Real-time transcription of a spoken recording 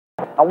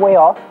And we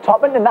are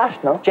top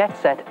international jet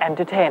set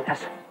entertainers.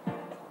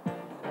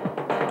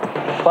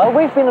 Well,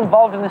 we've been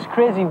involved in this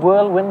crazy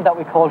whirlwind that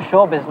we call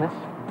show business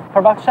for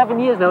about 7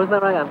 years now, isn't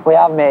that right, Anne? We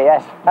have, mate,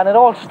 yes. And it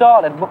all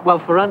started, well,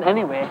 for Anne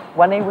anyway,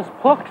 when he was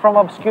plucked from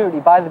obscurity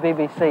by the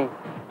BBC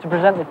to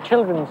present the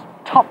children's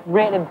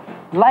top-rated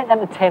light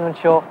entertainment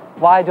show,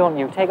 Why Don't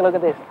You? Take a look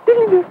at this.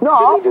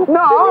 No.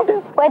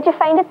 Where'd you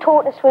find a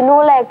tortoise with no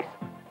legs?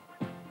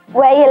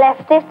 Where you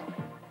left it?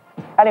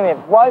 Anyway,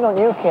 Why Don't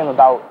You came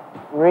about,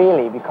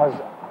 really, because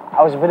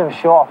I was a bit of a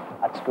show-off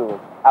at school.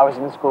 I was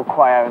in the school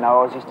choir and I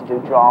always used to do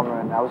drama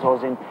and I was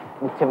always in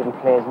nativity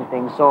plays and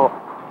things. So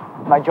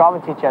my drama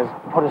teachers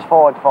put us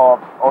forward for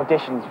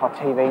auditions for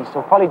TV and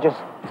stuff, probably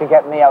just to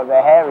get me out of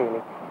their hair,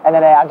 really. And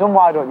then I done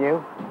Why Don't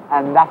You,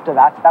 and after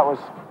that was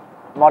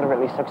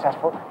moderately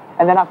successful.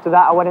 And then after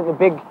that, I went into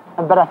big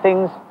and better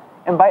things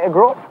in Biter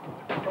Grove.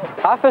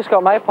 I first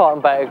got my part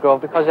in Biter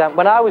Grove because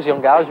when I was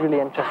younger, I was really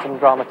interested in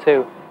drama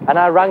too. And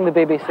I rang the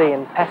BBC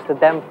and pestered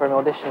them for an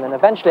audition, and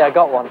eventually I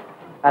got one,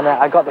 and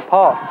I got the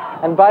part.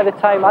 And by the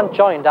time I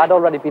joined, I'd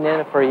already been in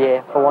it for a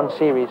year for one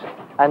series.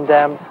 And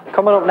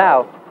coming up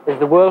now is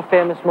the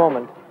world-famous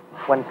moment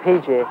when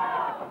PJ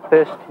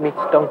first meets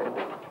Duncan.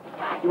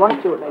 You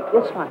want to do it like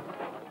this, man?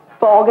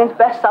 Bargains,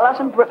 bestsellers,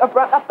 and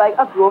bric-a-brac at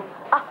Biter Grove.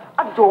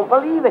 I don't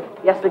believe it.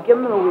 Yes, they give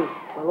them away.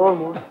 Well,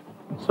 almost.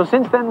 So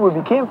since then, we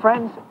became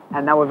friends,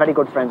 and now we're very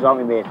good friends, aren't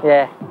we, mate?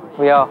 Yeah,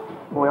 we are.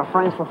 We were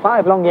friends for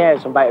 5 long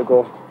years on Biter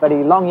Grove.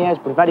 Very long years,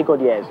 but very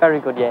good years. Very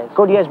good years.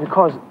 Good years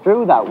because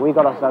through that, we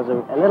got ourselves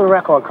a little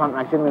record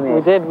contract, didn't we, mate?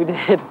 We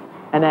did.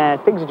 And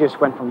things have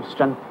just went from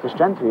strength to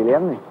strength, really,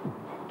 haven't they?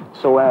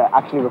 So we're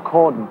actually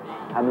recording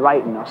and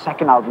writing our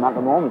second album at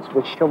the moment,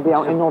 which should be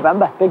out in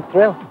November. Big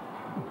thrill.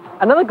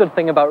 Another good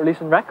thing about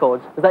releasing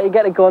records is that you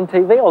get to go on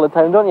TV all the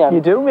time, don't you?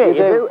 You do, mate,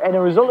 you do. And a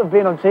result of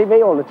being on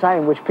TV all the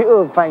time, which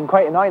people find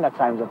quite annoying at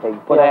times, I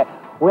think. But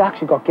we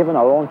actually got given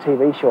our own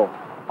TV show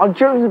on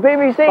the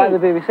BBC. By the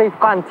BBC.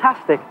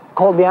 Fantastic.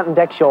 Called The Ant and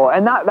Deck Show.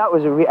 And that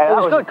was a... It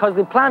was good, because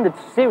they planned a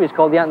series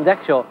called The Ant and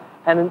Deck Show.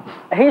 And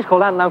he's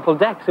called Ant and Uncle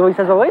Deck, so he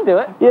says, well, we do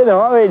it. You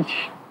know, I mean...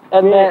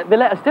 And they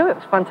let us do it. It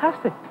was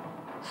fantastic.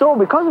 So,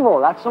 because of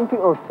all that, some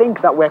people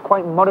think that we're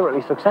quite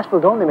moderately successful,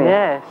 don't they, mate?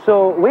 Yeah,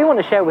 so we want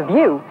to share with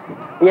you,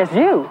 yes,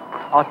 you,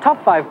 our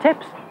top 5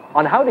 tips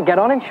on how to get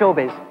on in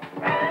showbiz.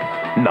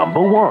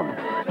 Number 1.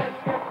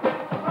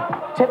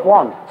 Tip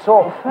 1.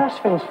 So,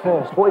 first things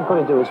first, what you've got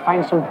to do is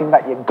find something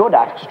that you're good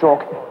at,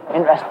 stroke,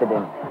 interested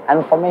in.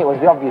 And for me, it was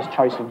the obvious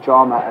choice of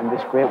drama and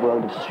this great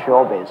world of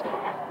showbiz.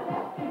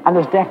 And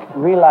as Deck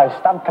realised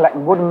stamp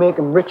collecting wouldn't make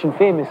him rich and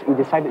famous, he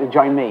decided to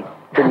join me.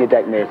 Didn't you,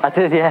 Deck, mate? I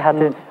did, yeah, I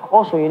did.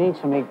 Also, you need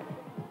something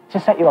to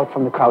set you out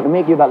from the crowd, to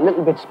make you that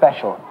little bit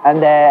special.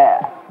 And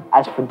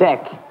as for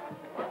Deck,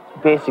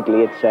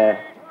 basically it's a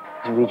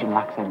regional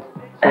accent.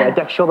 So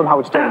Deck, show them how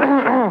it's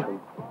done.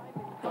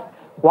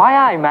 Why,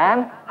 aye,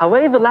 man. How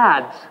are the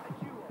lads?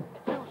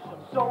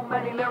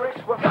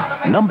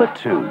 Number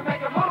 2.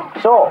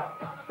 So,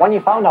 when you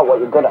found out what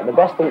you're good at, the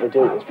best thing to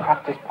do is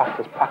practice,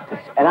 practice,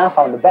 practice. And I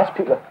found the best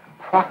people to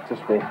practice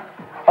with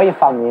are your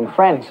family and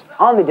friends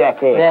on the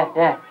Deck, eh?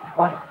 Yeah.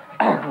 Why,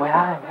 aye,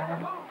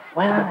 man.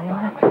 Why, aye,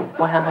 man.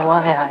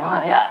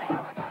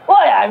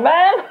 Why, aye,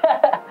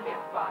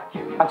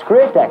 man. That's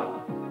great, Deck.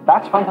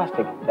 That's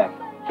fantastic, Deck.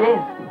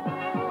 Cheers.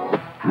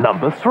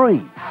 Number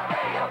 3.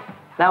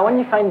 Now, when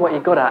you find what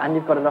you're good at and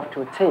you've got enough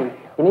to a T,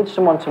 you need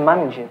someone to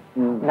manage you.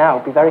 Now,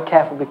 be very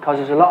careful because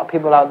there's a lot of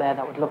people out there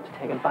that would love to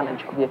take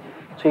advantage of you.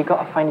 So you've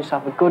got to find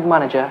yourself a good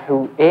manager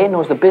who, A,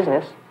 knows the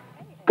business,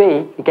 B,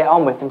 you get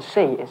on with, and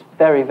C, is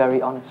very,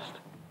 very honest.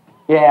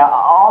 Yeah,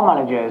 our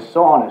manager is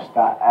so honest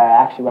that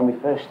actually when we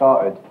first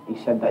started, he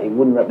said that he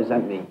wouldn't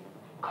represent me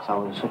because I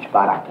was such a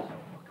bad actor.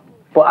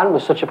 But Ant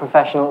was such a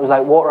professional, it was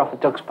like water off a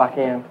duck's back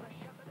here.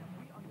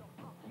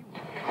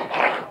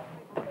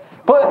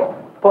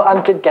 But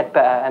Ant did get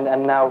better,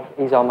 and now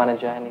he's our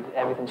manager, and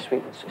everything's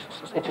sweet. It's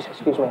just,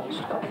 excuse me.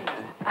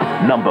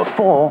 Number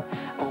 4.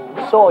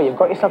 So, you've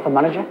got yourself a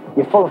manager,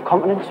 you're full of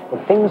confidence,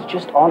 but things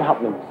just aren't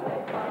happening.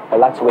 Well,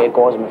 that's the way it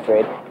goes, I'm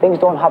afraid. Things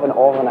don't happen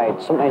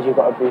overnight. Sometimes you've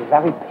got to be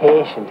very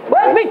patient.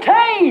 Where's me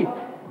tea?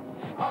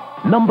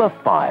 Number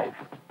 5.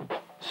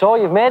 So,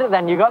 you've made it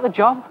then, you got the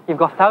job, you've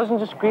got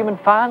thousands of screaming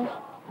fans,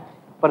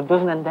 but it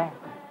doesn't end there.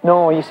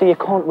 No, you see, you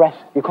can't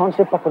rest. You can't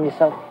sit back on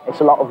yourself.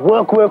 It's a lot of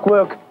work.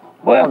 Work.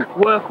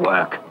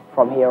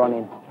 From here on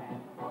in.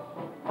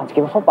 Let's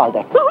give a football,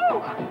 Deck.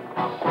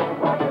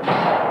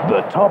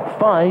 The top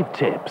 5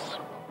 tips.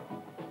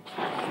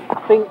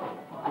 I think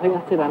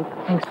that's it, Ant.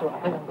 I think so.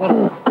 I think I've got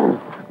it.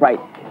 Right.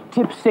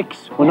 Tip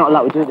 6. We're not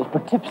allowed to do this,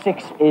 but tip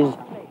 6 is,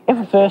 if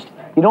at first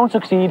you don't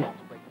succeed,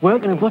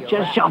 work in a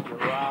butcher's shop.